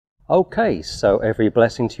Okay, so every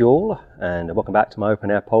blessing to you all, and welcome back to my open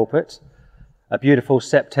air pulpit. A beautiful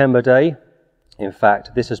September day. In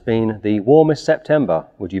fact, this has been the warmest September,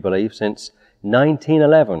 would you believe, since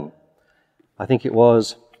 1911. I think it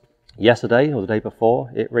was yesterday or the day before,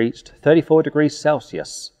 it reached 34 degrees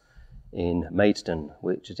Celsius in Maidstone,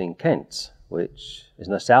 which is in Kent, which is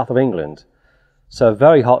in the south of England. So a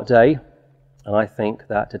very hot day, and I think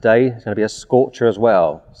that today is going to be a scorcher as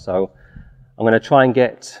well. So I'm going to try and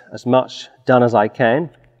get as much done as I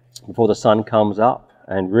can before the sun comes up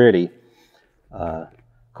and really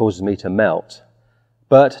causes me to melt.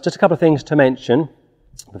 But just a couple of things to mention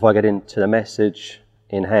before I get into the message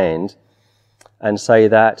in hand, and say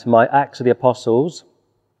that my Acts of the Apostles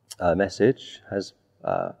message has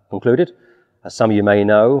concluded, as some of you may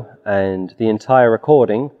know, and the entire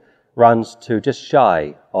recording runs to just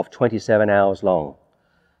shy of 27 hours long.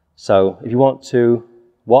 So if you want to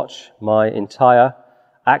watch my entire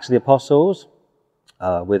Acts of the Apostles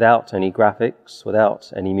without any graphics,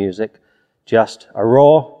 without any music, just a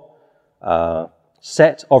raw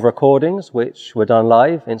set of recordings which were done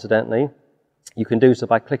live, incidentally. You can do so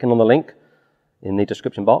by clicking on the link in the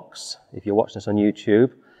description box if you're watching this on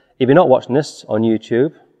YouTube. If you're not watching this on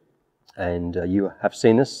YouTube and you have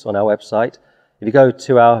seen this on our website, if you go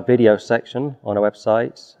to our video section on our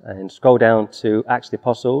website and scroll down to Acts of the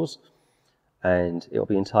Apostles, and it will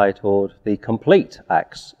be entitled The Complete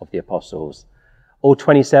Acts of the Apostles, all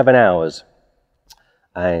 27 hours.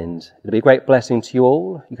 And it'll be a great blessing to you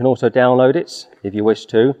all. You can also download it, if you wish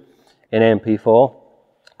to, in MP4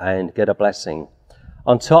 and get a blessing.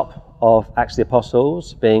 On top of Acts of the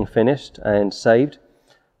Apostles being finished and saved,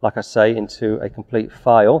 like I say, into a complete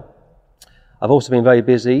file, I've also been very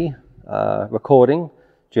busy recording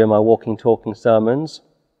during my walking, talking sermons,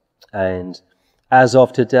 and as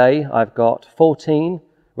of today, I've got 14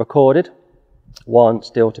 recorded, one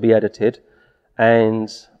still to be edited,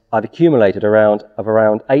 and I've accumulated around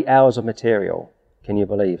 8 hours of material. Can you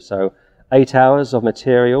believe? So 8 hours of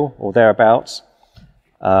material, or thereabouts,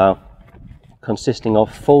 consisting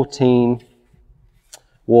of 14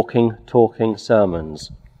 walking, talking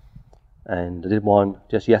sermons. And I did one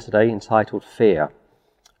just yesterday entitled Fear,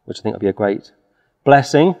 which I think will be a great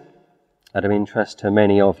blessing and of interest to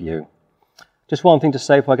many of you. Just one thing to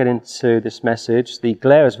say before I get into this message. The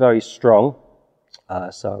glare is very strong,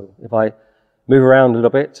 so if I move around a little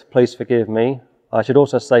bit, please forgive me. I should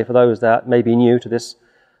also say, for those that may be new to this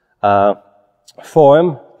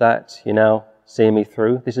forum that you're now seeing me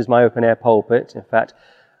through, this is my open air pulpit. In fact,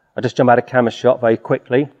 I just jump out of camera shot very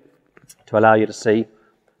quickly to allow you to see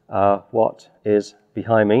what is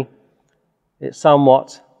behind me. It's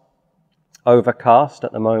somewhat overcast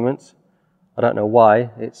at the moment. I don't know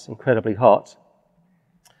why. It's incredibly hot,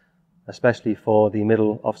 especially for the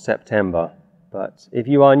middle of September. But if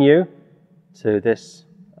you are new to this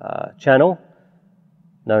channel,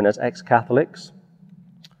 known as Ex-Catholics,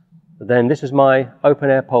 then this is my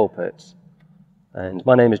open-air pulpit. And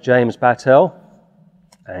my name is James Battelle,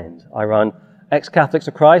 and I run Ex-Catholics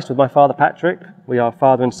of Christ with my father Patrick. We are a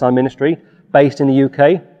father and son ministry based in the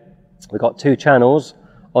UK. We've got 2 channels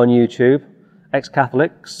on YouTube,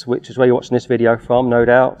 Ex-Catholics, which is where you're watching this video from, no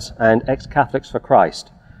doubt, and Ex-Catholics for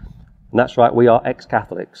Christ. And that's right, we are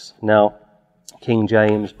ex-Catholics. Now, King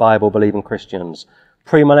James, Bible-believing Christians.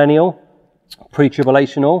 Premillennial,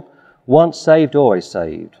 pre-tribulational, once saved, always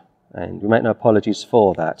saved. And we make no apologies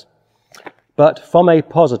for that. But from a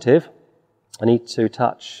positive, I need to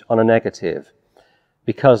touch on a negative,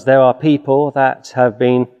 because there are people that have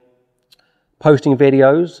been posting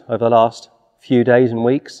videos over the last few days and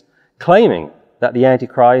weeks claiming that the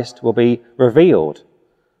Antichrist will be revealed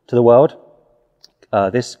to the world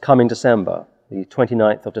this coming December, the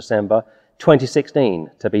 29th of December, 2016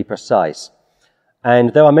 to be precise.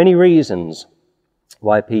 And there are many reasons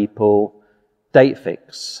why people date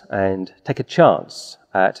fix and take a chance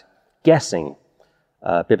at guessing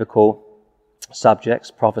biblical subjects,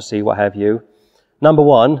 prophecy, what have you. Number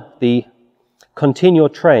one, the continual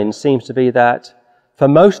trend seems to be that for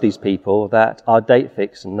most of these people that are date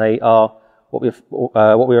fix, and they are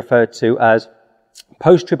what we refer to as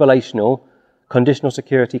post-tribulational conditional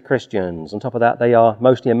security Christians. On top of that, they are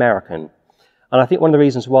mostly American. And I think one of the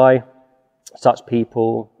reasons why such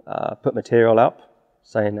people put material up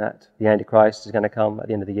saying that the Antichrist is going to come at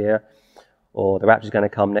the end of the year, or the rapture is going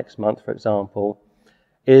to come next month, for example,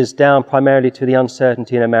 is down primarily to the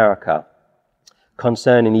uncertainty in America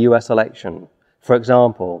concerning the US election. For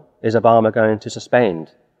example, is Obama going to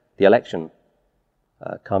suspend the election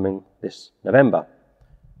coming this November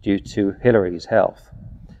due to Hillary's health?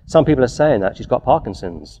 Some people are saying that she's got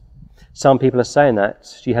Parkinson's. Some people are saying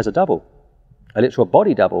that she has a double. a literal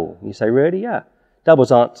body double. You say, really? Yeah.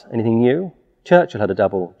 Doubles aren't anything new. Churchill had a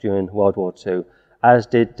double during World War II, as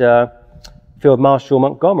did Field Marshal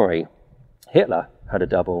Montgomery. Hitler had a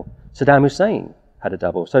double. Saddam Hussein had a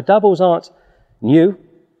double. So doubles aren't new.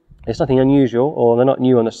 It's nothing unusual, or they're not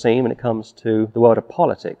new on the scene when it comes to the world of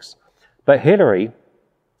politics. But Hillary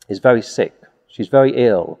is very sick. She's very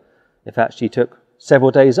ill. In fact, she took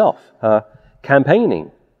several days off her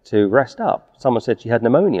campaigning to rest up. Someone said she had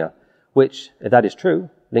pneumonia, which, if that is true,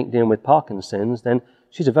 linked in with Parkinson's, then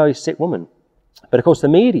she's a very sick woman. But of course, the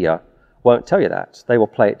media won't tell you that. They will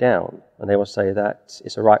play it down, and they will say that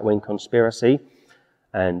it's a right-wing conspiracy,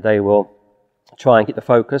 and they will try and get the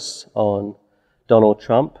focus on Donald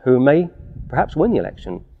Trump, who may perhaps win the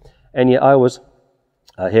election. And yet I was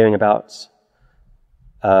hearing about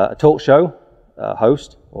a talk show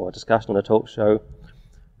host, or a discussion on a talk show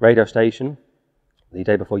radio station the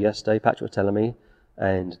day before yesterday. Patrick was telling me,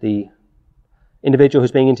 and the individual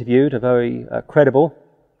who's being interviewed, a very credible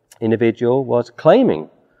individual, was claiming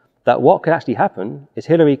that what could actually happen is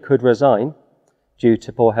Hillary could resign due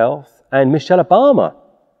to poor health, and Michelle Obama,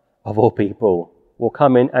 of all people, will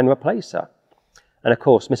come in and replace her. And of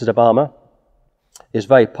course, Mrs. Obama is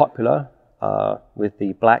very popular with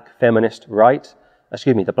the black feminist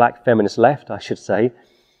the black feminist left, I should say,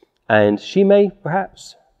 and she may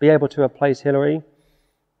perhaps be able to replace Hillary.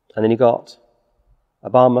 And then you got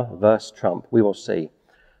Obama versus Trump. We will see.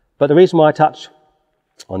 But the reason why I touch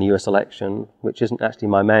on the US election, which isn't actually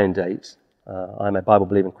my mandate, I'm a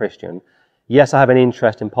Bible-believing Christian. Yes, I have an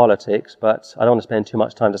interest in politics, but I don't want to spend too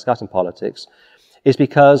much time discussing politics, is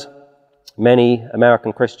because many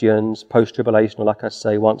American Christians, post-tribulational, like I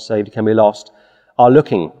say, once saved, can be lost, are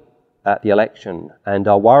looking at the election and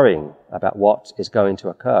are worrying about what is going to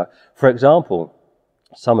occur. For example,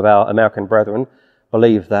 some of our American brethren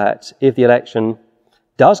believe that if the election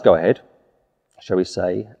does go ahead, shall we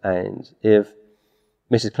say, and if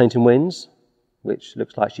Mrs. Clinton wins, which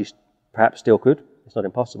looks like she perhaps still could, it's not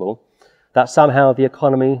impossible, that somehow the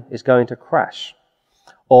economy is going to crash.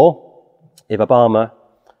 Or if Obama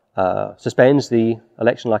suspends the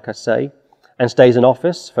election, like I say, and stays in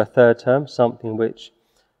office for a third term, something which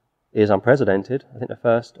is unprecedented. I think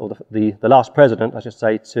the last president, I should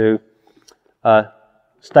say, to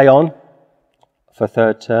stay on for a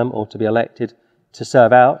third term or to be elected to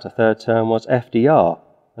serve out a third term was FDR.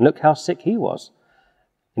 And look how sick he was.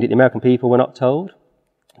 And yet the American people were not told.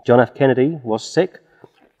 John F. Kennedy was sick,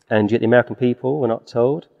 and yet the American people were not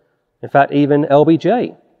told. In fact, even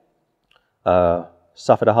LBJ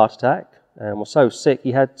suffered a heart attack and was so sick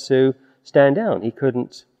he had to stand down. He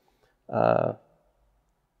couldn't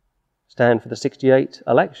stand for the 1968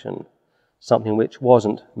 election, something which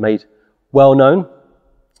wasn't made well known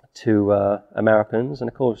to Americans. And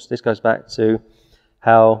of course, this goes back to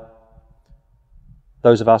how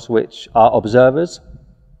those of us which are observers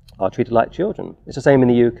are treated like children. It's the same in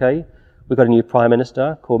the UK. We've got a new Prime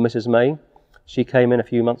Minister called Mrs. May. She came in a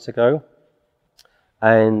few months ago.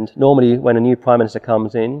 And normally when a new Prime Minister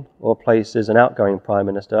comes in or places an outgoing Prime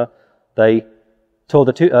Minister, they tour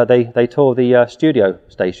the studio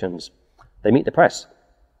stations. They meet the press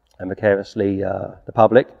and vicariously the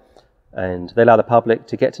public, and they allow the public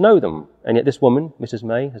to get to know them. And yet this woman, Mrs.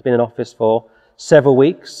 May, has been in office for several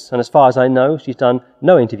weeks, and as far as I know, she's done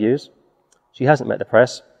no interviews. She hasn't met the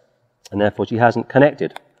press, and therefore she hasn't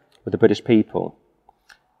connected with the British people.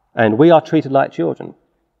 And we are treated like children.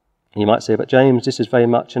 And you might say, but James, this is very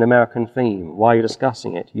much an American theme. Why are you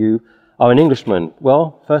discussing it? You are an Englishman.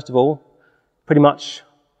 Well, first of all, pretty much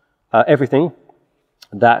everything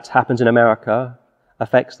that happens in America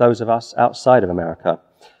affects those of us outside of America.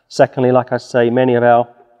 Secondly, like I say, many of our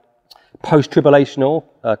post-tribulational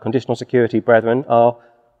conditional security brethren are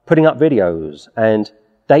putting up videos and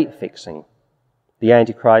date fixing the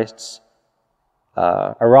Antichrist's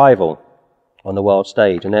arrival on the world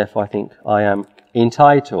stage, and therefore I think I am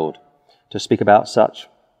entitled to speak about such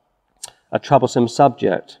a troublesome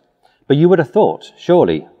subject. But you would have thought,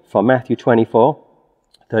 surely, from Matthew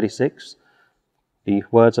 24:36, the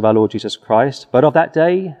words of our Lord Jesus Christ, but of that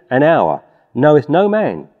day and hour knoweth no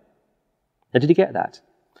man. Now, did you get that?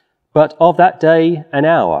 But of that day and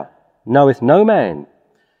hour knoweth no man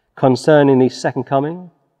concerning the second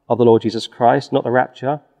coming of the Lord Jesus Christ, not the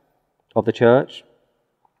rapture of the church.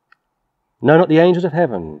 No, not the angels of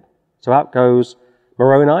heaven. So out goes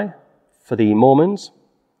Moroni for the Mormons,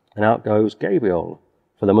 and out goes Gabriel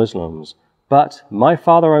for the Muslims. But my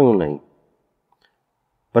Father only.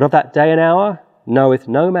 But of that day and hour knoweth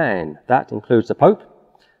no man. That includes the Pope.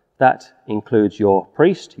 That includes your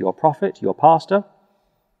priest, your prophet, your pastor,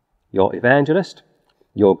 your evangelist,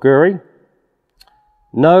 your guru,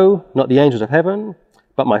 No, not the angels of heaven,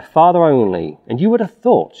 but my Father only. And you would have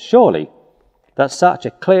thought, surely, that such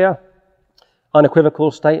a clear,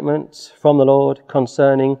 unequivocal statement from the Lord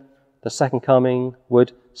concerning the second coming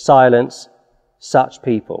would silence such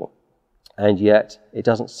people. And yet it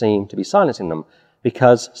doesn't seem to be silencing them,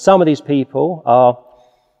 because some of these people are,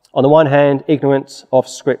 on the one hand, ignorant of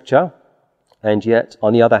Scripture, and yet,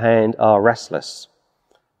 on the other hand, are restless.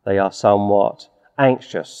 They are somewhat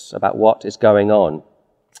anxious about what is going on.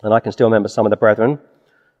 And I can still remember some of the brethren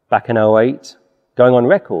back in 2008 going on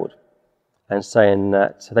record and saying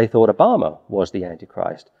that they thought Obama was the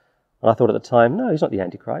Antichrist. And I thought at the time, no, he's not the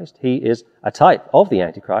Antichrist. He is a type of the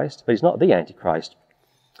Antichrist, but he's not the Antichrist.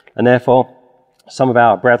 And therefore, some of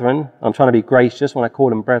our brethren, I'm trying to be gracious when I call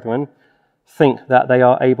them brethren, think that they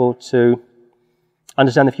are able to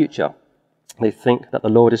understand the future. They think that the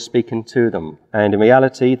Lord is speaking to them. And in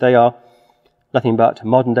reality, they are nothing but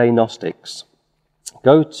modern-day Gnostics.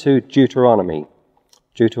 Go to Deuteronomy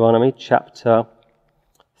chapter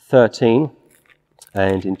 13.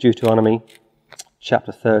 And in Deuteronomy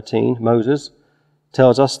chapter 13, Moses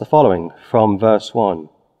tells us the following from verse 1.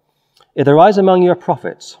 If there rise among you a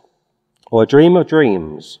prophet, or a dream of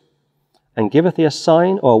dreams, and giveth thee a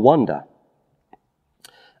sign or a wonder,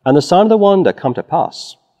 and the sign of the wonder come to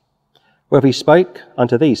pass, or if he spake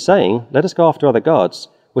unto thee, saying, Let us go after other gods,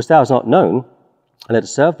 which thou hast not known, and let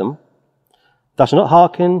us serve them, thou shalt not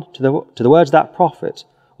hearken to the words of that prophet,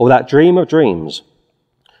 or that dream of dreams.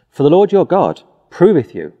 For the Lord your God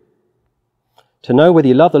proveth you, to know whether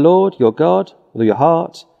you love the Lord your God with all your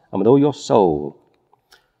heart and with all your soul.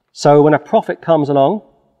 So when a prophet comes along,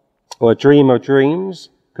 or a dream of dreams,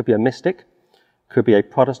 could be a mystic, could be a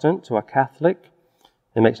Protestant or a Catholic,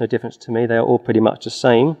 it makes no difference to me, they are all pretty much the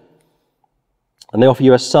same. And they offer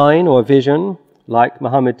you a sign or a vision, like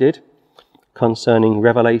Muhammad did, concerning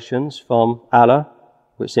revelations from Allah,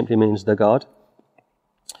 which simply means the God.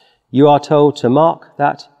 You are told to mark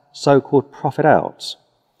that so-called prophet out.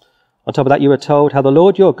 On top of that, you are told how the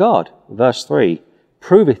Lord your God, verse 3,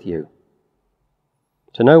 proveth you,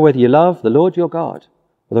 to know whether you love the Lord your God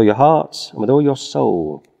with all your heart and with all your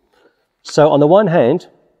soul. So on the one hand,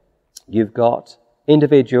 you've got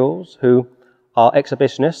individuals who are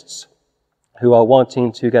exhibitionists, who are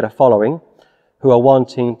wanting to get a following, who are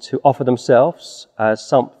wanting to offer themselves as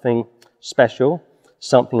something special,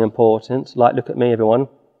 something important, like, look at me, everyone.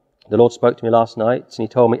 The Lord spoke to me last night, and he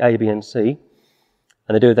told me A, B, and C.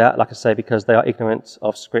 And they do that, like I say, because they are ignorant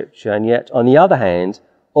of Scripture. And yet, on the other hand,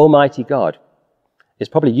 Almighty God is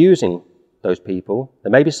probably using those people. They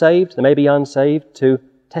may be saved, they may be unsaved, to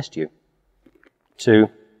test you, to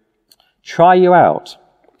try you out.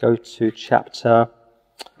 Go to chapter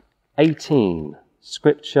 18,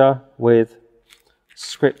 Scripture with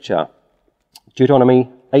Scripture. Deuteronomy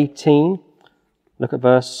 18, look at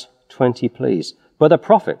verse 20, please. But the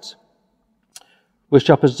prophet, which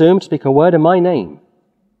shall presume to speak a word in my name,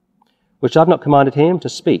 which I have not commanded him to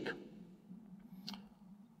speak,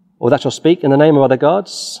 or that shall speak in the name of other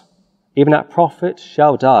gods, even that prophet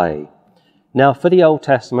shall die. Now, for the Old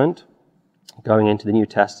Testament, going into the New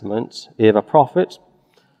Testament, if a prophet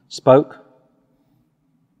spoke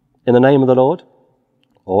in the name of the Lord,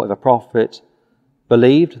 or if a prophet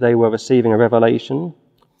believed they were receiving a revelation,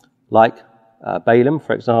 like Balaam,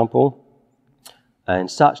 for example,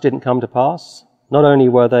 and such didn't come to pass, not only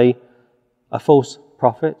were they a false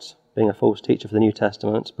prophet, being a false teacher for the New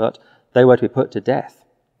Testament, but they were to be put to death.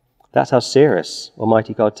 That's how serious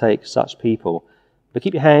Almighty God takes such people. But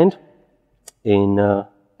keep your hand in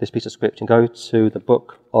this piece of Scripture and go to the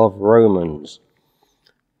book of Romans.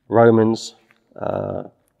 Romans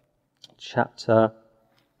chapter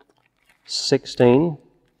 16.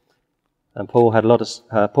 And Paul had a lot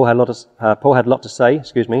to say,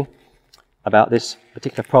 about this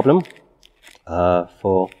particular problem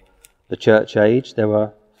for the church age. There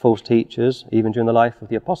were false teachers even during the life of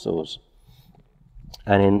the apostles.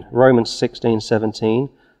 And in Romans 16:17,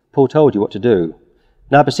 Paul told you what to do.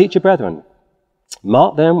 Now beseech you, brethren,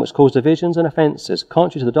 mark them which cause divisions and offences,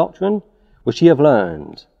 contrary to the doctrine which ye have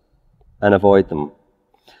learned, and avoid them.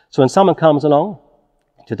 So when someone comes along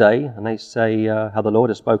today and they say how the Lord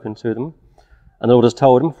has spoken to them, and the Lord has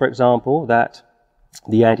told them, for example, that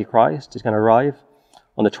the Antichrist is going to arrive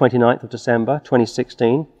on the 29th of December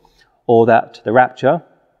 2016, or that the rapture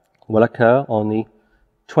will occur on the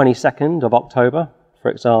 22nd of October, for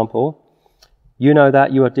example, you know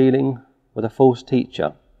that you are dealing with a false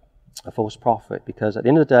teacher, a false prophet, because at the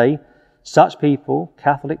end of the day, such people,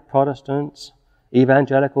 Catholic, Protestants,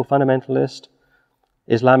 evangelical, fundamentalist,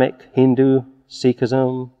 Islamic, Hindu,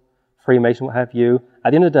 Sikhism, Freemason, what have you,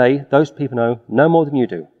 at the end of the day, those people know no more than you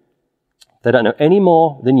do. They don't know any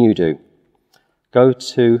more than you do. Go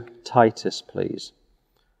to Titus, please.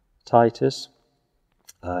 Titus,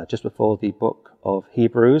 just before the book of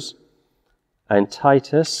Hebrews. And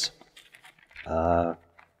Titus,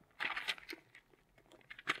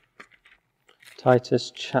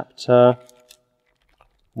 Titus chapter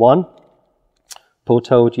 1. Paul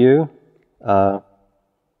told you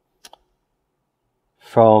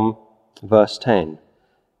from verse 10.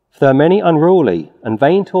 There are many unruly and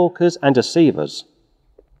vain talkers and deceivers,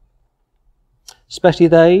 especially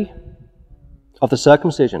they of the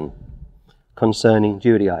circumcision, concerning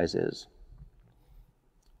Judaizers.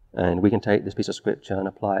 And we can take this piece of scripture and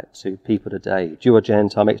apply it to people today. Jew or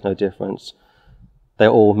Gentile makes no difference. They're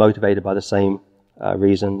all motivated by the same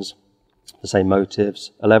reasons, the same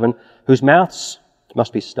motives. 11, whose mouths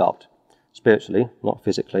must be stopped, spiritually, not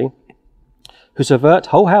physically, who subvert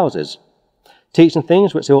whole houses, teaching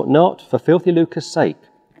things which they ought not for filthy lucre's sake.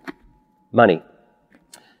 Money.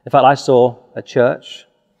 In fact, I saw a church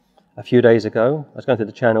a few days ago. I was going through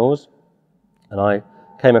the channels and I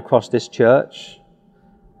came across this church,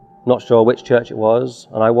 not sure which church it was,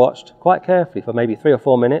 and I watched quite carefully for maybe 3 or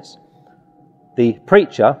 4 minutes the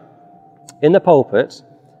preacher in the pulpit,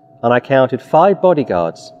 and I counted 5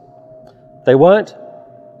 bodyguards. They weren't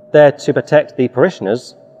there to protect the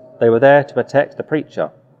parishioners, they were there to protect the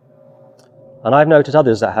preacher. And I've noticed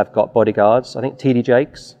others that have got bodyguards. I think T.D.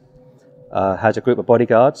 Jakes has a group of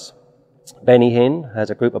bodyguards. Benny Hinn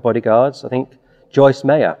has a group of bodyguards. I think Joyce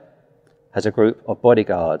Meyer has a group of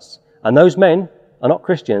bodyguards. And those men are not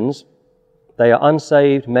Christians. They are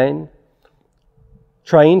unsaved men,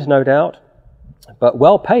 trained, no doubt, but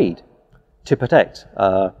well paid to protect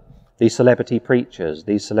these celebrity preachers,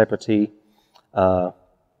 these celebrity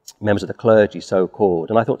members of the clergy,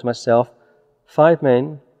 so-called. And I thought to myself, 5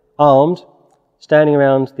 men, armed, standing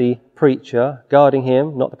around the preacher, guarding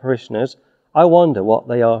him, not the parishioners. I wonder what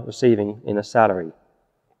they are receiving in a salary.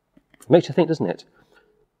 It makes you think, doesn't it?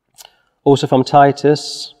 Also from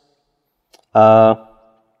Titus,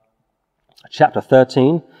 chapter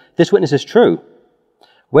 13, this witness is true.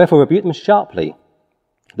 Wherefore rebuke them sharply,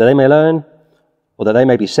 that they may learn, or that they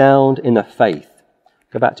may be sound in the faith.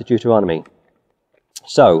 Go back to Deuteronomy.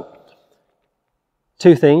 So,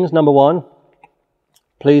 2 things. Number 1,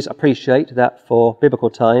 please appreciate that for biblical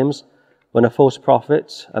times, when a false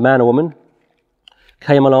prophet, a man or woman,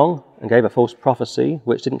 came along and gave a false prophecy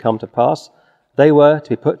which didn't come to pass, they were to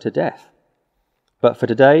be put to death. But for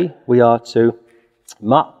today, we are to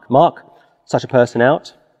mark such a person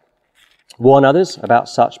out, warn others about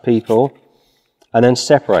such people, and then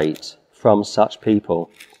separate from such people.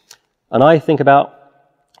 And I think about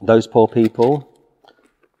those poor people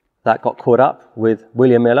that got caught up with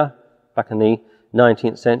William Miller back in the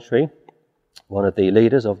 19th century, one of the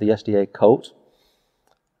leaders of the SDA cult,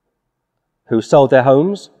 who sold their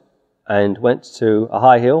homes and went to a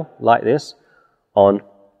high hill like this on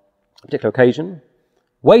a particular occasion,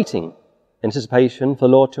 waiting in anticipation for the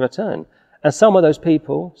Lord to return. And some of those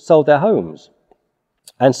people sold their homes.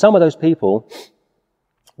 And some of those people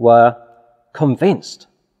were convinced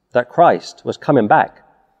that Christ was coming back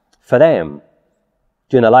for them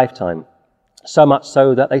during their lifetime. So much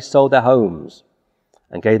so that they sold their homes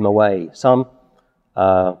and gave them away. Some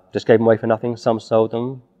just gave them away for nothing. Some sold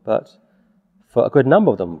them, but for a good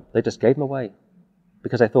number of them, they just gave them away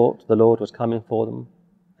because they thought the Lord was coming for them and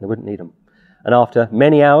they wouldn't need them. And after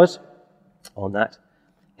many hours on that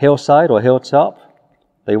hillside or hilltop,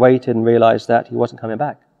 they waited and realized that he wasn't coming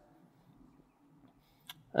back.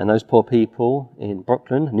 And those poor people in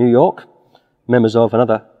Brooklyn, New York, members of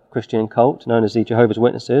another Christian cult known as the Jehovah's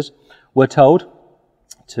Witnesses, were told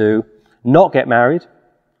to not get married,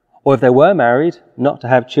 or if they were married, not to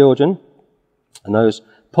have children. And those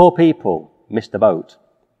poor people missed the boat.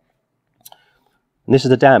 And this is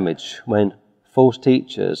the damage when false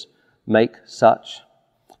teachers make such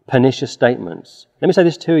pernicious statements. Let me say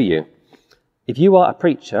this to you. If you are a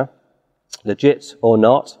preacher, legit or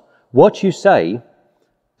not, what you say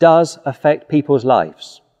does affect people's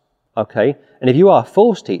lives. Okay? And if you are a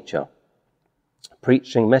false teacher,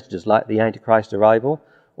 preaching messages like the Antichrist arrival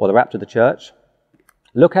or the rapture of the church,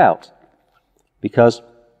 look out, because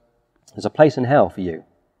there's a place in hell for you.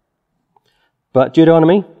 But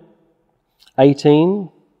Deuteronomy 18,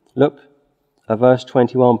 look at verse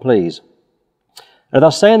 21, please. And thou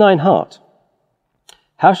say in thine heart,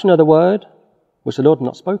 how shall I know the word which the Lord hath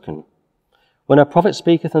not spoken? When a prophet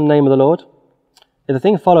speaketh in the name of the Lord, if the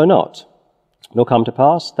thing follow not, nor come to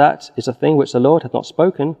pass, that is a thing which the Lord hath not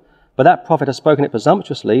spoken, but that prophet hath spoken it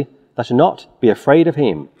presumptuously, thou shalt not be afraid of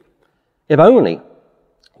him. If only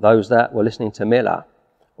those that were listening to Miller,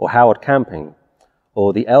 or Howard Camping,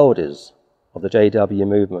 or the elders of the JW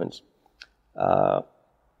movement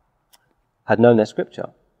had known their scripture,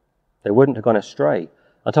 they wouldn't have gone astray.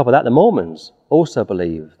 On top of that, the Mormons also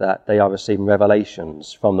believe that they are receiving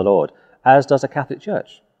revelations from the Lord, as does the Catholic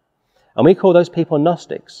Church. And we call those people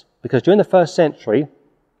Gnostics, because during the first century,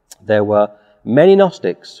 there were many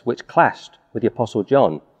Gnostics which clashed with the Apostle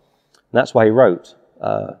John. And that's why he wrote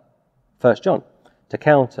 1 John, to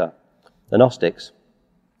counter the Gnostics.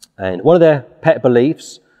 And one of their pet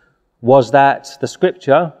beliefs was that the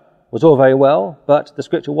Scripture was all very well, but the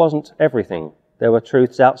Scripture wasn't everything. There were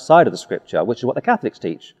truths outside of the Scripture, which is what the Catholics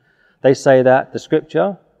teach. They say that the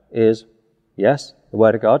Scripture is, yes, the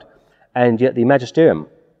Word of God, and yet the magisterium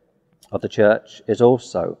of the Church is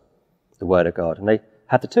also the Word of God. And they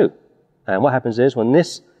have the two. And what happens is, when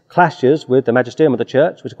this clashes with the magisterium of the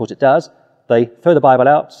Church, which of course it does, they throw the Bible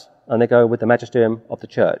out and they go with the magisterium of the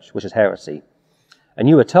Church, which is heresy. And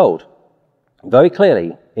you were told very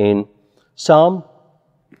clearly in Psalm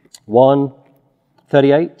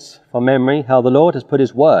 138 from memory, how the Lord has put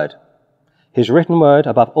his word, his written word,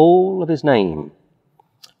 above all of his name,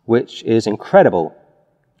 which is incredible.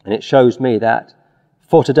 And it shows me that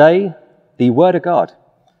for today, the word of God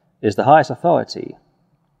is the highest authority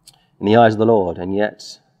in the eyes of the Lord. And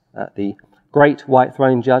yet, at the great white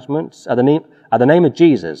throne judgment, at the name of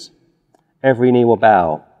Jesus, every knee will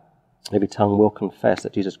bow, every tongue will confess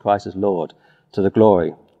that Jesus Christ is Lord, to the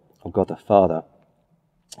glory of God the Father.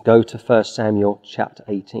 Go to 1 Samuel chapter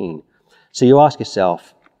 18. So you ask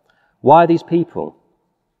yourself, why are these people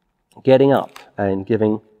getting up and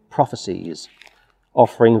giving prophecies,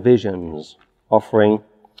 offering visions, offering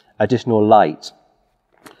additional light?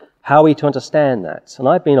 How are we to understand that? And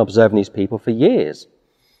I've been observing these people for years.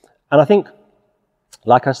 And I think,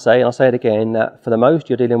 like I say, and I'll say it again, that for the most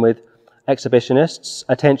you're dealing with exhibitionists,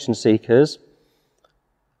 attention seekers,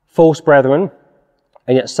 false brethren,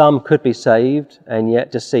 and yet some could be saved and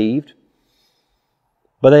yet deceived.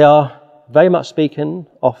 But they are very much speaking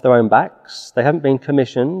off their own backs. They haven't been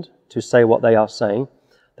commissioned to say what they are saying.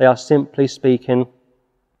 They are simply speaking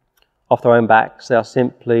off their own backs. They are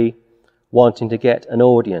simply wanting to get an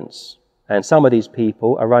audience. And some of these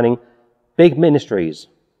people are running big ministries,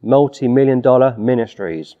 multi-million-dollar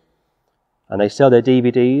ministries. And they sell their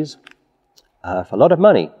DVDs for a lot of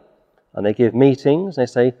money. And they give meetings. They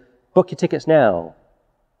say, book your tickets now.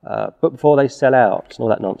 Book before they sell out. And all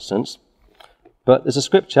that nonsense. But there's a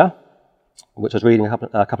scripture, which I was reading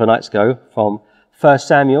a couple of nights ago, from 1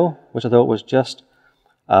 Samuel, which I thought was just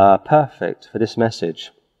perfect for this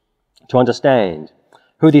message, to understand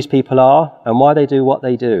who these people are and why they do what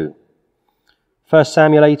they do. 1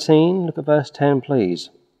 Samuel 18, look at verse 10, please.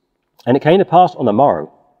 And it came to pass on the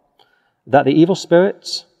morrow that the evil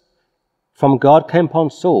spirits from God came upon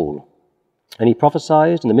Saul, and he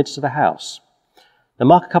prophesied in the midst of the house. Now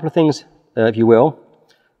mark a couple of things, if you will.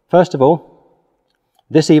 First of all,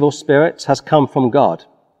 this evil spirit has come from God,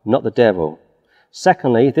 not the devil.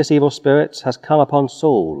 Secondly, this evil spirit has come upon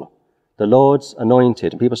Saul, the Lord's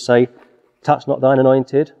anointed. And people say, touch not thine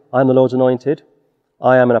anointed. I am the Lord's anointed.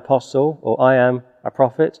 I am an apostle, or I am a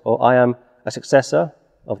prophet, or I am a successor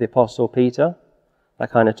of the apostle Peter.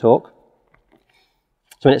 That kind of talk.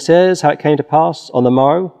 So when it says how it came to pass on the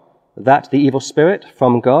morrow that the evil spirit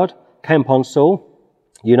from God came upon Saul,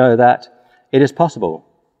 you know that it is possible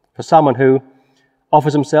for someone who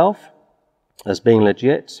offers himself as being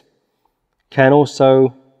legit can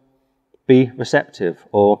also be receptive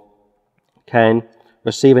or can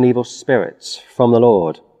receive an evil spirit from the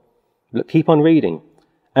Lord. Look, keep on reading.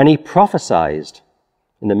 And he prophesied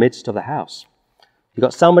in the midst of the house. You've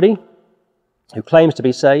got somebody who claims to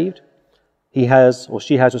be saved. He has or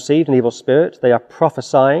she has received an evil spirit. They are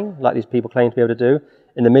prophesying, like these people claim to be able to do,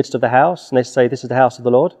 in the midst of the house. And they say, this is the house of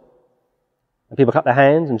the Lord. And people clap their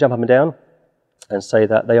hands and jump up and down and say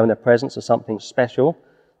that they are in the presence of something special,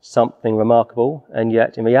 something remarkable. And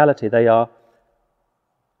yet, in reality, they are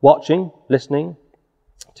watching, listening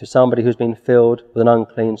to somebody who's been filled with an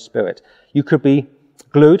unclean spirit. You could be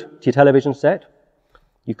glued to your television set.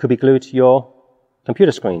 You could be glued to your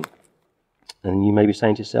computer screen. And you may be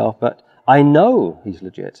saying to yourself, but I know he's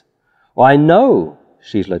legit. Or I know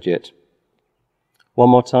she's legit. One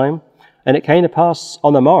more time. And it came to pass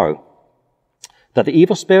on the morrow that the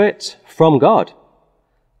evil spirit from God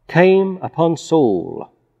came upon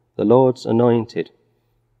Saul, the Lord's anointed.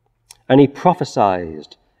 And he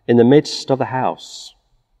prophesied in the midst of the house.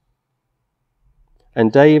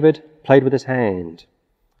 And David played with his hand.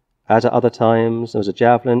 As at other times, there was a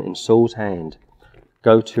javelin in Saul's hand.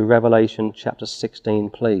 Go to Revelation chapter 16,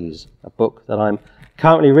 please, a book that I'm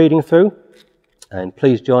currently reading through. And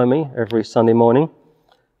please join me every Sunday morning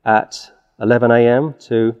at 11 a.m.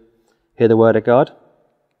 to hear the word of God.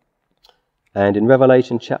 And in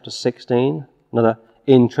Revelation chapter 16, another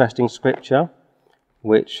interesting scripture,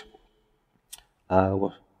 which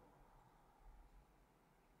will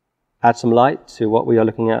add some light to what we are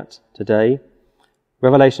looking at today.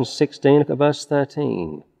 Revelation 16, look at verse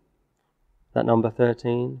 13. That number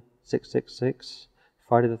 13, 666,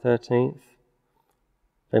 Friday the 13th.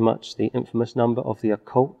 Very much the infamous number of the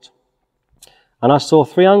occult. And I saw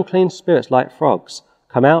 3 unclean spirits like frogs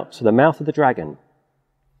come out to the mouth of the dragon,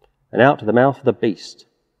 and out to the mouth of the beast,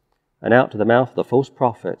 and out to the mouth of the false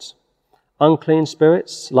prophet. Unclean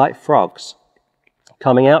spirits like frogs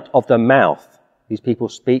coming out of the mouth. These people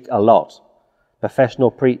speak a lot.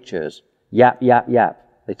 Professional preachers. Yap, yap, yap.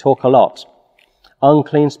 They talk a lot.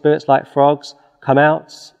 Unclean spirits like frogs come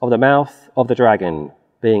out of the mouth of the dragon,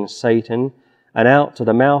 being Satan, and out to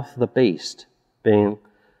the mouth of the beast, being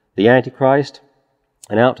the Antichrist,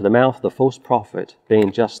 and out to the mouth of the false prophet,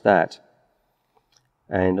 being just that.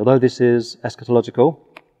 And although this is eschatological,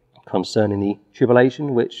 concerning the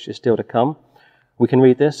tribulation which is still to come, we can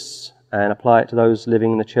read this and apply it to those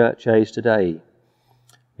living in the church age today.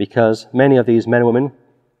 Because many of these men and women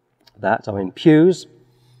that are in pews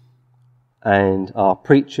and are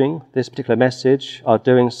preaching this particular message are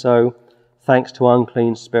doing so thanks to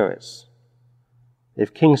unclean spirits.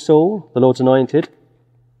 If King Saul, the Lord's anointed,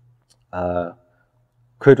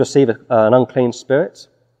 could receive an unclean spirit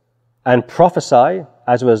and prophesy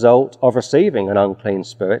as a result of receiving an unclean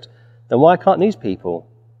spirit, then why can't these people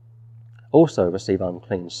also receive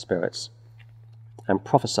unclean spirits and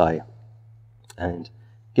prophesy and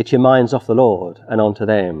get your minds off the Lord and onto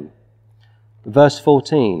them? Verse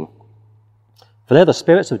 14, for they're the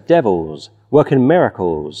spirits of devils working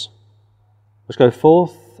miracles, which go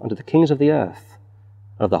forth unto the kings of the earth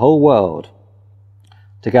and of the whole world,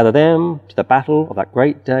 to gather them to the battle of that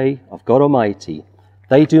great day of God Almighty.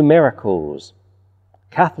 They do miracles.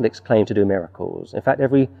 Catholics claim to do miracles. In fact,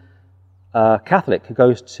 every Catholic who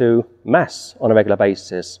goes to Mass on a regular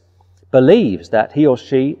basis believes that he or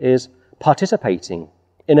she is participating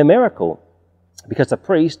in a miracle because the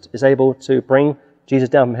priest is able to bring Jesus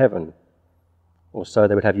down from heaven, or so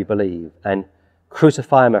they would have you believe, and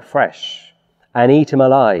crucify him afresh and eat him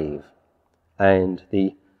alive, and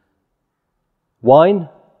the wine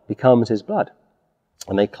becomes his blood.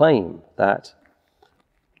 And they claim that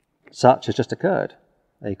such has just occurred,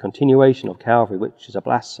 a continuation of Calvary, which is a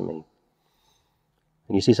blasphemy.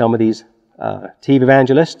 And you see some of these TV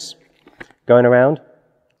evangelists going around,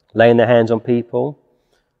 laying their hands on people,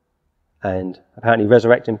 and apparently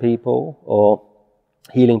resurrecting people or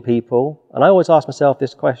healing people. And I always ask myself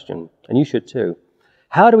this question, and you should too.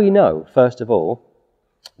 How do we know, first of all,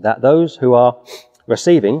 that those who are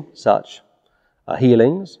receiving such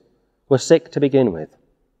healings were sick to begin with?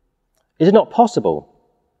 Is it not possible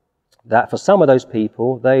that for some of those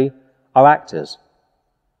people, they are actors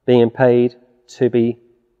being paid to be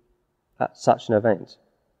at such an event?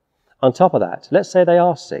 On top of that, let's say they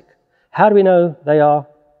are sick. How do we know they are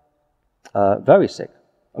very sick?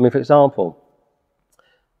 I mean, for example,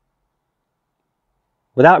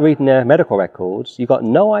 without reading their medical records, you've got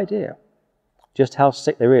no idea just how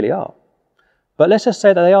sick they really are. But let's just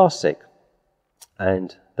say that they are sick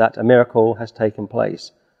and that a miracle has taken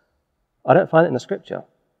place. I don't find it in the scripture.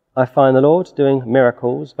 I find the Lord doing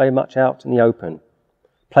miracles very much out in the open,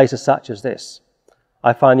 places such as this.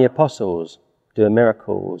 I find the apostles doing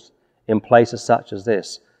miracles in places such as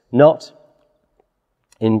this, not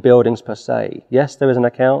in buildings per se. Yes, there is an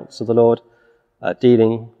account of the Lord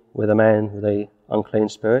dealing with a man with an unclean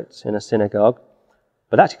spirit in a synagogue,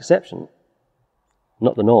 but that's exception,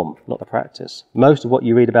 not the norm, not the practice. Most of what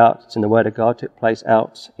you read about in the Word of God took place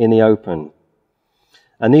out in the open.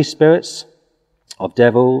 And these spirits of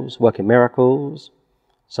devils working miracles,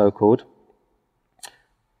 so-called,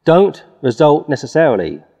 don't result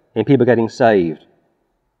necessarily in people getting saved,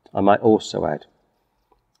 I might also add.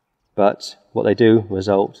 But what they do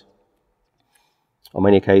result, on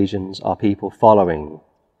many occasions, are people following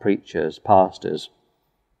preachers, pastors,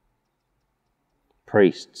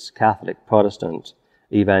 priests, Catholic, Protestant,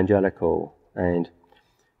 evangelical, and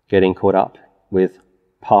getting caught up with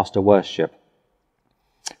pastor worship.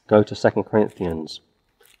 Go to 2 Corinthians.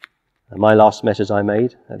 And my last message I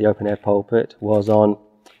made at the open air pulpit was on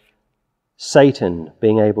Satan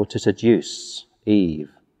being able to seduce Eve.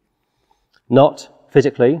 Not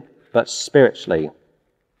physically, but spiritually.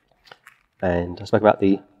 And I spoke about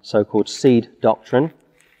the so-called seed doctrine,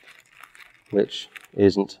 which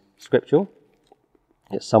isn't scriptural.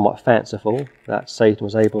 It's somewhat fanciful that Satan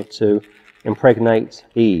was able to impregnate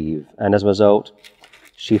Eve, and as a result,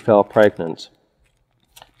 she fell pregnant.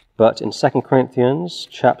 But in 2 Corinthians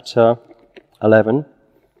chapter 11,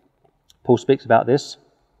 Paul speaks about this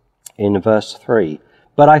in verse 3.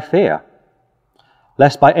 But I fear,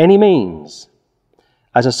 lest by any means,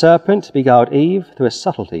 as a serpent beguiled Eve through his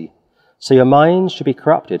subtlety, so your minds should be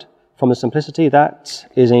corrupted from the simplicity that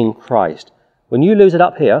is in Christ. When you lose it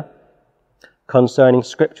up here, concerning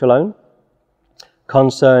Scripture alone,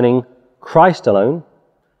 concerning Christ alone,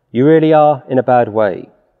 you really are in a bad way.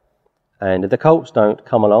 And if the cults don't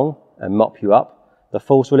come along and mop you up, the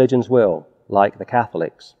false religions will, like the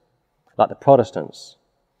Catholics, like the Protestants.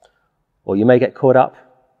 Or you may get caught up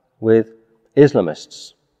with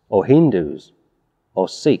Islamists or Hindus or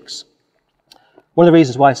Sikhs. One of the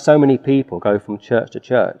reasons why so many people go from church to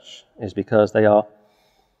church is because they are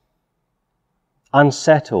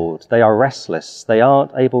unsettled, they are restless, they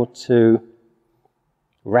aren't able to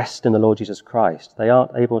rest in the Lord Jesus Christ. They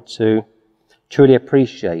aren't able to truly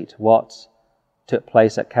appreciate what took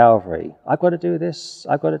place at Calvary. I've got to do this,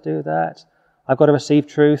 I've got to do that, I've got to receive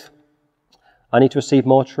truth, I need to receive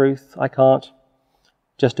more truth, I can't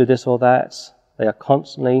just do this or that. They are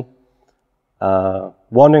constantly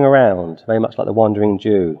wandering around, very much like the wandering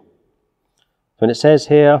Jew. When it says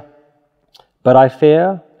here, but I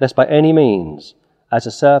fear, lest by any means, as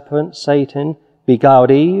a serpent, Satan,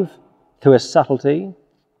 beguiled Eve through his subtlety,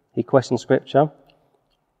 he questions Scripture,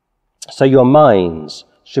 so your minds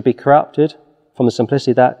should be corrupted from the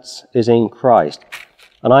simplicity that is in Christ.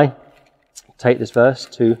 And I take this verse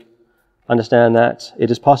to understand that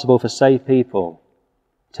it is possible for saved people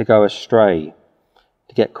to go astray,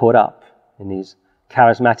 to get caught up in these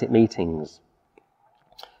charismatic meetings,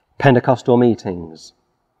 Pentecostal meetings,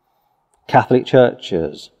 Catholic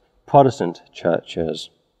churches, Protestant churches.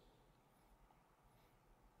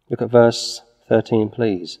 Look at verse 13,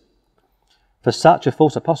 please. For such are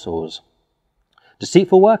false apostles,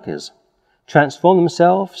 deceitful workers, transform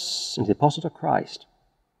themselves into the apostles of Christ.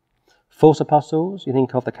 False apostles, you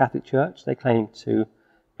think of the Catholic Church, they claim to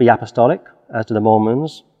be apostolic, as do the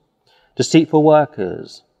Mormons. Deceitful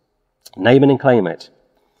workers, name it and claim it,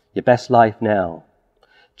 your best life now.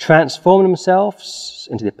 Transform themselves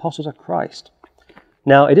into the apostles of Christ.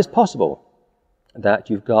 Now, it is possible that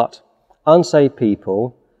you've got unsaved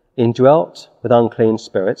people indwelt with unclean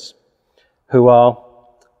spirits who are,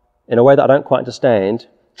 in a way that I don't quite understand,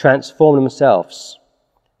 transform themselves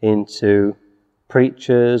into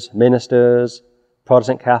preachers, ministers,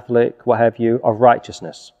 Protestant, Catholic, what have you, of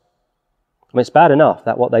righteousness. I mean, it's bad enough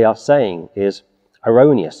that what they are saying is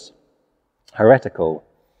erroneous, heretical,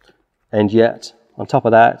 and yet, on top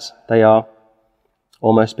of that, they are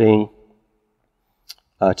almost being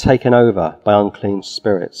taken over by unclean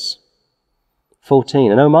spirits.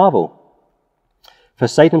 14, and no marvel, for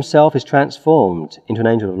Satan himself is transformed into an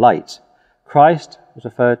angel of light. Christ was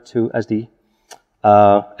referred to as the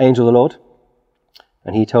angel of the Lord,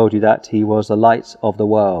 and he told you that he was the light of the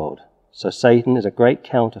world. So Satan is a great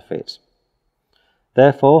counterfeit.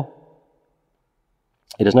 Therefore,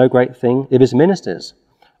 it is no great thing if his ministers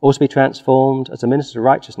also be transformed as the ministers of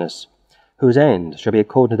righteousness, whose end shall be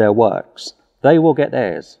according to their works. They will get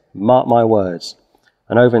theirs, mark my words.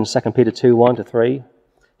 And over in 2 Peter 2, 1-3,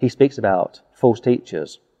 he speaks about false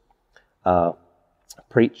teachers,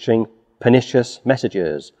 preaching pernicious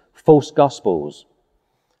messages, false gospels,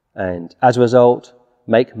 and as a result,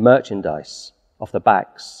 make merchandise off the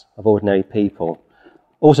backs of ordinary people.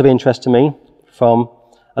 Also of interest to me, from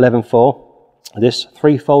 11:4, this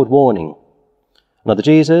threefold warning. Another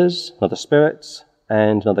Jesus, another Spirit,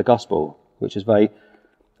 and another gospel, which is very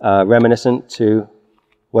reminiscent to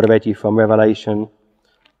what I read you from Revelation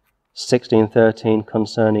 16:13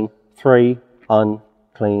 concerning 3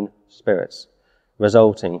 unclean spirits,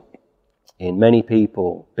 resulting in many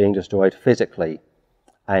people being destroyed physically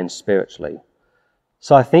and spiritually.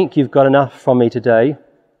 So I think you've got enough from me today.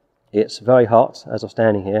 It's very hot as I'm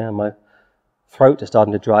standing here, and my throat is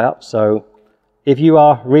starting to dry up. So if you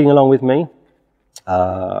are reading along with me,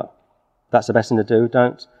 that's the best thing to do.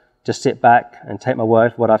 Don't just sit back and take my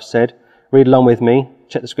word for what I've said. Read along with me,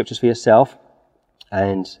 check the scriptures for yourself,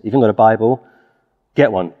 and if you haven't got a Bible,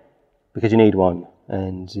 get one, because you need one.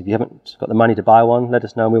 And if you haven't got the money to buy one, let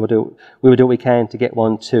us know, and we will do what we can to get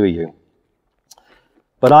one to you.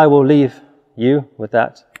 But I will leave you with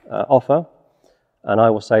that offer, and I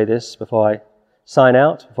will say this before I sign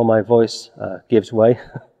out, before my voice gives way,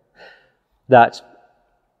 that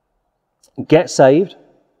get saved,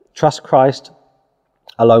 trust Christ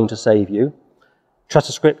alone to save you, trust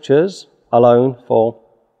the Scriptures alone for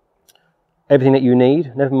everything that you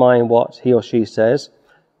need, never mind what he or she says.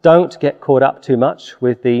 Don't get caught up too much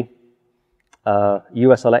with the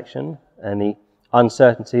US election and the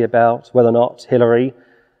uncertainty about whether or not Hillary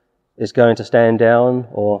is going to stand down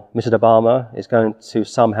or Mrs. Obama is going to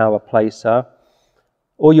somehow replace her.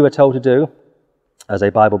 All you are told to do as a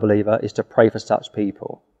Bible believer is to pray for such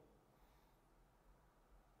people.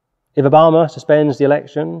 If Obama suspends the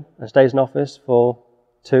election and stays in office for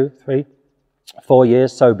 2, 3, 4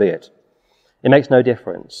 years, so be it. It makes no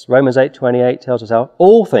difference. Romans 8:28 tells us how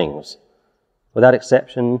all things, without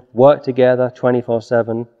exception, work together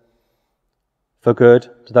 24/7 for good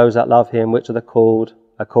to those that love him, which are the called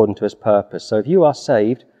according to his purpose. So if you are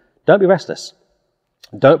saved, don't be restless.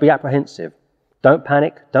 Don't be apprehensive. Don't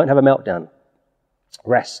panic. Don't have a meltdown.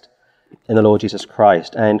 Rest in the Lord Jesus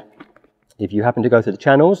Christ. And if you happen to go through the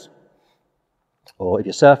channels, or if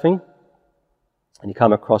you're surfing, and you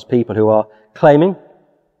come across people who are claiming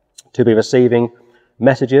to be receiving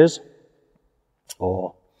messages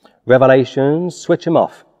or revelations, switch them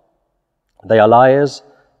off. They are liars,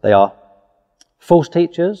 they are false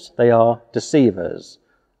teachers, they are deceivers,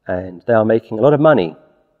 and they are making a lot of money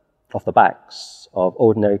off the backs of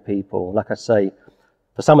ordinary people. Like I say,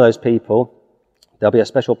 for some of those people, there'll be a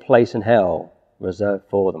special place in hell reserved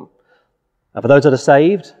for them. And for those that are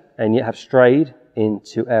saved and yet have strayed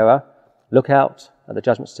into error, look out at the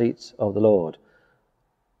judgment seats of the Lord.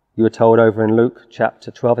 You were told over in Luke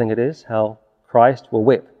chapter 12, I think it is, how Christ will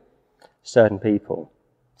whip certain people.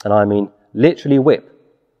 And I mean literally whip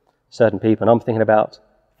certain people. And I'm thinking about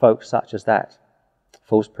folks such as that.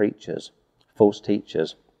 False preachers, false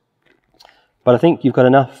teachers. But I think you've got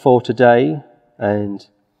enough for today and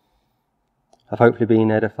have hopefully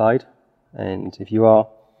been edified. And if you are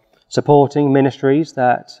supporting ministries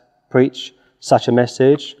that preach such a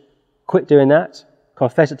message, quit doing that,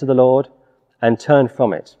 confess it to the Lord, and turn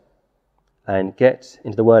from it, and get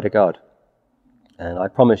into the Word of God. And I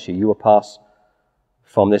promise you, you will pass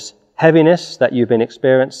from this heaviness that you've been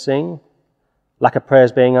experiencing, lack of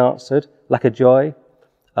prayers being answered, lack of joy,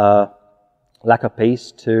 lack of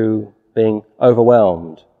peace, to being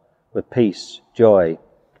overwhelmed with peace, joy,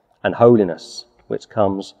 and holiness, which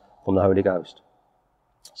comes from the Holy Ghost.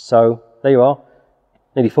 So, there you are,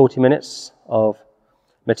 nearly 40 minutes of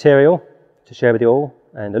material to share with you all,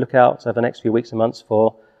 and look out over the next few weeks and months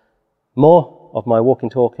for more of my walking,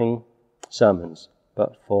 talking sermons.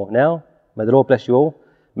 But for now, may the Lord bless you all.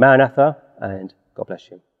 Maranatha, and God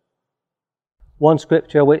bless you. One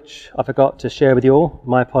scripture which I forgot to share with you all,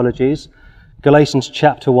 my apologies. Galatians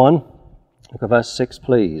chapter 1, look at verse 6,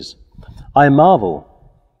 please. I marvel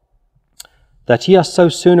that ye are so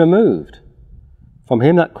soon removed from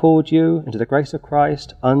him that called you into the grace of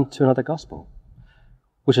Christ unto another gospel,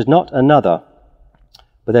 which is not another,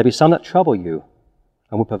 but there be some that trouble you,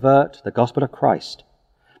 and will pervert the gospel of Christ.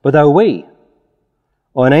 But though we,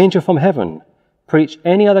 or an angel from heaven, preach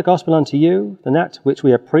any other gospel unto you than that which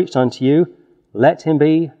we have preached unto you, let him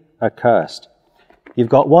be accursed. You've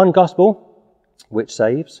got one gospel which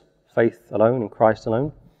saves, faith alone in Christ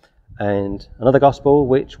alone, and another gospel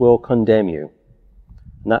which will condemn you.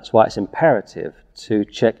 And that's why it's imperative to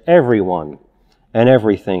check everyone and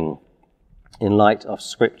everything in light of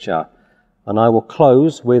Scripture. And I will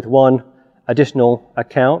close with one additional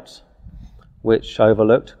account which I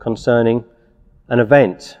overlooked concerning an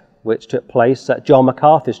event which took place at John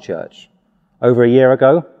MacArthur's church over a year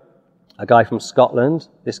ago. A guy from Scotland,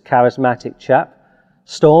 this charismatic chap,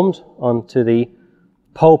 stormed onto the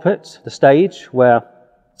pulpit, the stage where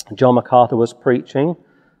John MacArthur was preaching,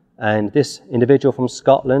 and this individual from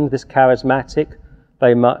Scotland, this charismatic,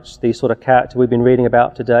 very much the sort of character we've been reading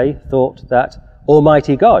about today, thought that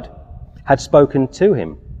Almighty God had spoken to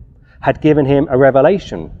him, had given him a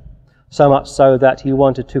revelation, so much so that he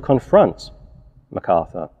wanted to confront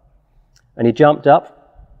MacArthur. And he jumped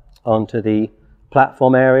up onto the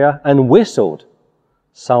platform area and whistled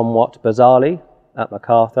somewhat bizarrely at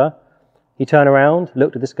MacArthur. He turned around,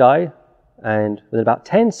 looked at this guy, and within about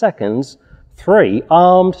 10 seconds, 3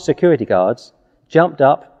 armed security guards jumped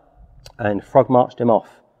up and frog-marched him off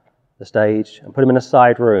the stage and put him in a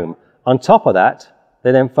side room. On top of that,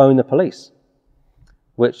 they then phoned the police,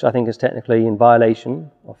 which I think is technically in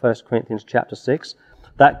violation of 1 Corinthians chapter 6.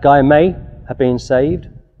 That guy may have been saved,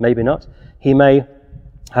 maybe not. He may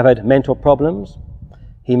have had mental problems.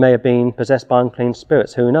 He may have been possessed by unclean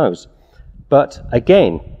spirits, who knows. But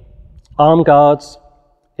again, armed guards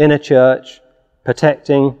in a church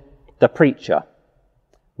protecting the preacher,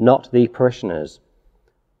 not the parishioners.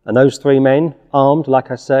 And those 3 men, armed, like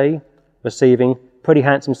I say, receiving pretty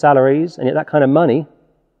handsome salaries, and yet that kind of money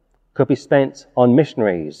could be spent on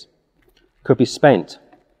missionaries, could be spent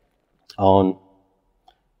on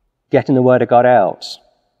getting the word of God out.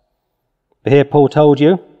 But here Paul told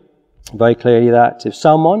you very clearly that if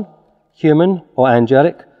someone, human or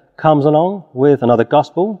angelic, comes along with another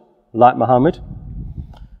gospel like Muhammad,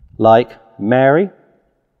 like Mary,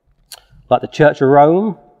 like the Church of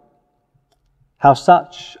Rome, how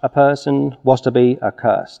such a person was to be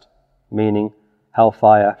accursed, meaning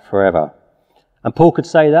hellfire forever. And Paul could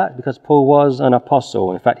say that because Paul was an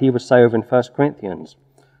apostle. In fact, he would say over in 1 Corinthians,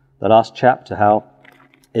 the last chapter, how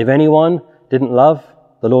if anyone didn't love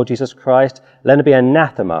the Lord Jesus Christ, let him be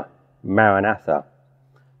anathema, Maranatha.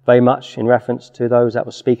 Very much in reference to those that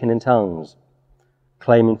were speaking in tongues,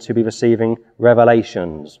 claiming to be receiving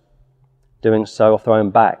revelations, doing so off their own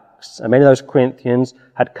backs. And many of those Corinthians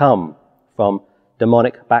had come from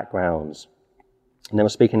demonic backgrounds, and they were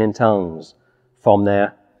speaking in tongues from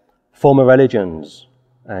their former religions,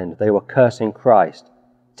 and they were cursing Christ.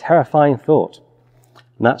 Terrifying thought.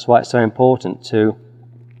 And that's why it's so important to,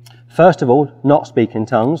 first of all, not speak in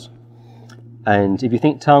tongues. And if you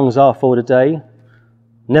think tongues are for today,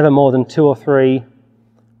 never more than 2 or 3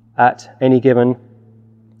 at any given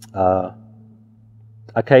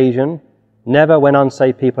occasion. Never when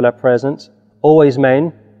unsaved people are present. Always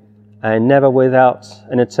men, and never without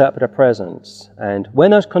an interpreter present. And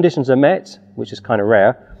when those conditions are met, which is kind of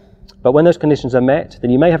rare, but when those conditions are met, then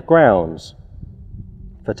you may have grounds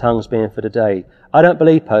for tongues being for today. I don't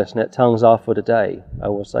believe personally that tongues are for today. I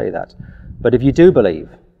will say that. But if you do believe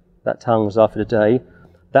that tongues are for today,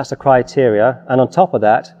 that's the criteria. And on top of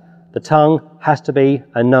that, the tongue has to be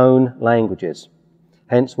a known languages.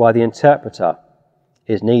 Hence why the interpreter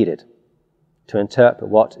is needed to interpret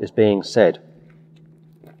what is being said.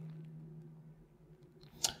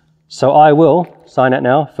 So I will sign out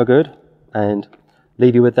now for good and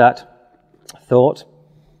leave you with that thought.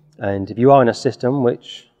 And if you are in a system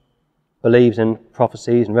which believes in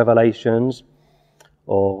prophecies and revelations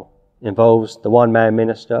or involves the one-man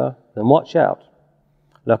minister, then watch out.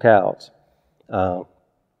 Look out.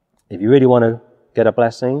 If you really want to get a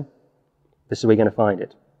blessing, this is where you're going to find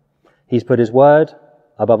it. He's put his word,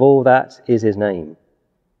 above all that is his name.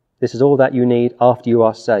 This is all that you need after you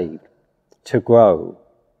are saved, to grow,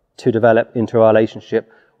 to develop into a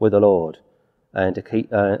relationship with the Lord, and to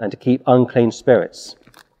keep unclean spirits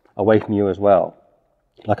away from you as well.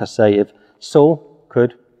 Like I say, if Saul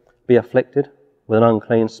could be afflicted with an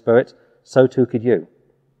unclean spirit, so too could you.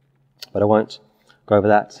 But I won't go over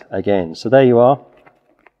that again. So there you are.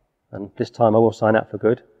 And this time I will sign out for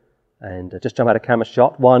good. And just jump out of camera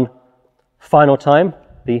shot one final time.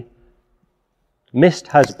 The mist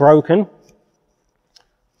has broken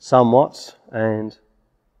somewhat. And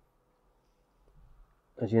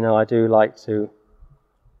as you know, I do like to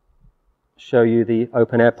show you the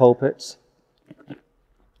open-air pulpits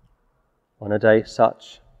on a day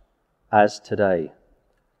such as today.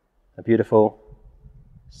 A beautiful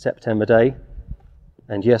September day.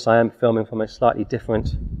 And yes, I am filming from a slightly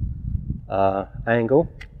different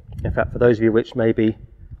angle. In fact, for those of you which may be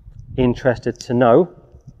interested to know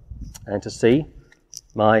and to see,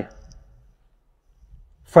 my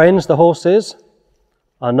friends, the horses,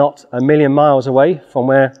 are not a million miles away from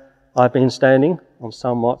where I've been standing on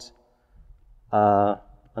somewhat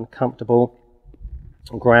uncomfortable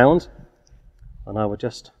ground. And I will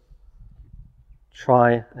just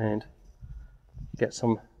try and get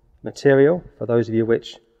some material for those of you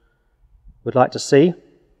which would like to see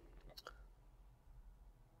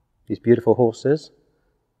these beautiful horses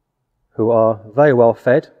who are very well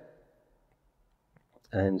fed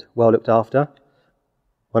and well looked after.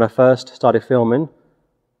 When I first started filming,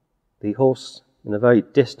 the horse in the very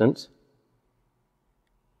distance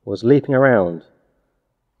was leaping around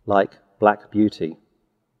like Black Beauty,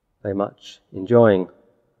 very much enjoying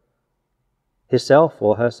himself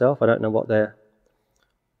or herself. I don't know what their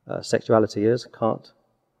sexuality is, can't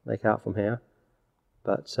make out from here.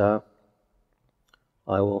 But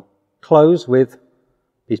I will close with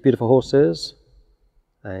these beautiful horses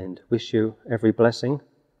and wish you every blessing,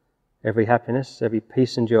 every happiness, every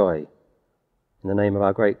peace and joy in the name of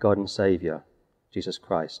our great God and Saviour, Jesus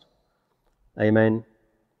Christ. Amen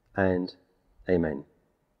and amen.